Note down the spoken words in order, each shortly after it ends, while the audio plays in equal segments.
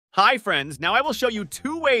Hi friends, now I will show you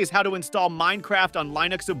two ways how to install Minecraft on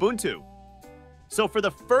Linux Ubuntu. So for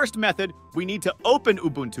the first method, we need to open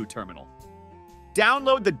Ubuntu terminal.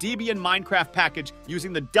 Download the Debian Minecraft package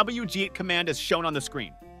using the wget command as shown on the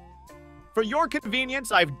screen. For your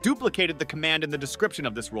convenience, I've duplicated the command in the description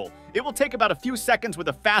of this role. It will take about a few seconds with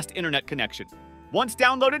a fast internet connection. Once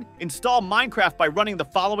downloaded, install Minecraft by running the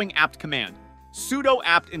following apt command: sudo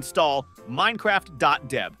apt install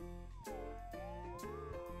Minecraft.deb.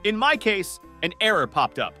 In my case, an error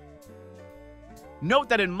popped up. Note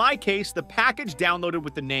that in my case, the package downloaded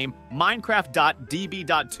with the name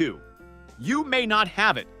Minecraft.db.2. You may not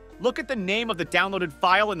have it. Look at the name of the downloaded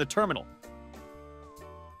file in the terminal.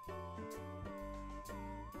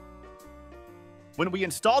 When we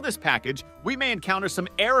install this package, we may encounter some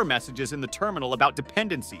error messages in the terminal about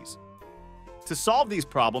dependencies. To solve these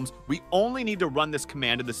problems, we only need to run this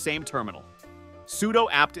command in the same terminal. Sudo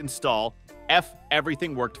apt install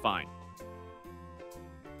everything worked fine.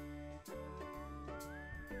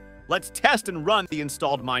 Let's test and run the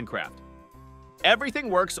installed Minecraft. Everything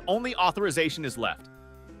works, only authorization is left.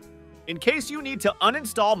 In case you need to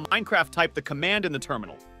uninstall Minecraft, type the command in the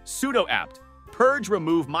terminal: sudo apt purge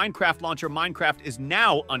remove Minecraft launcher. Minecraft is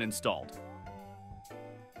now uninstalled.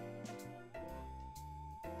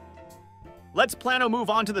 Let's plan to move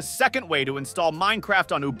on to the second way to install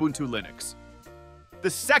Minecraft on Ubuntu Linux. The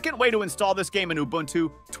second way to install this game in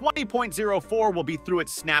Ubuntu 20.04 will be through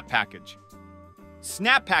its snap package.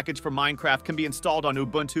 Snap package for Minecraft can be installed on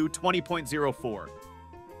Ubuntu 20.04.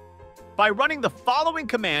 By running the following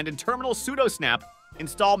command in terminal: sudo snap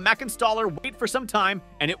install mackinstaller, wait for some time,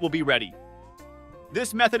 and it will be ready.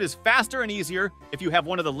 This method is faster and easier if you have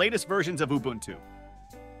one of the latest versions of Ubuntu.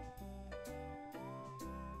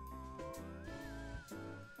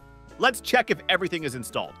 Let's check if everything is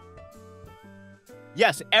installed.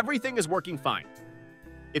 Yes, everything is working fine.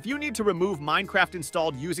 If you need to remove Minecraft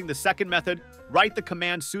installed using the second method, write the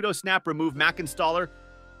command sudo snap remove mackinstaller.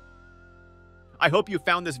 I hope you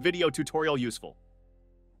found this video tutorial useful.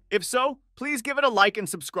 If so, please give it a like and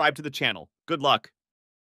subscribe to the channel. Good luck.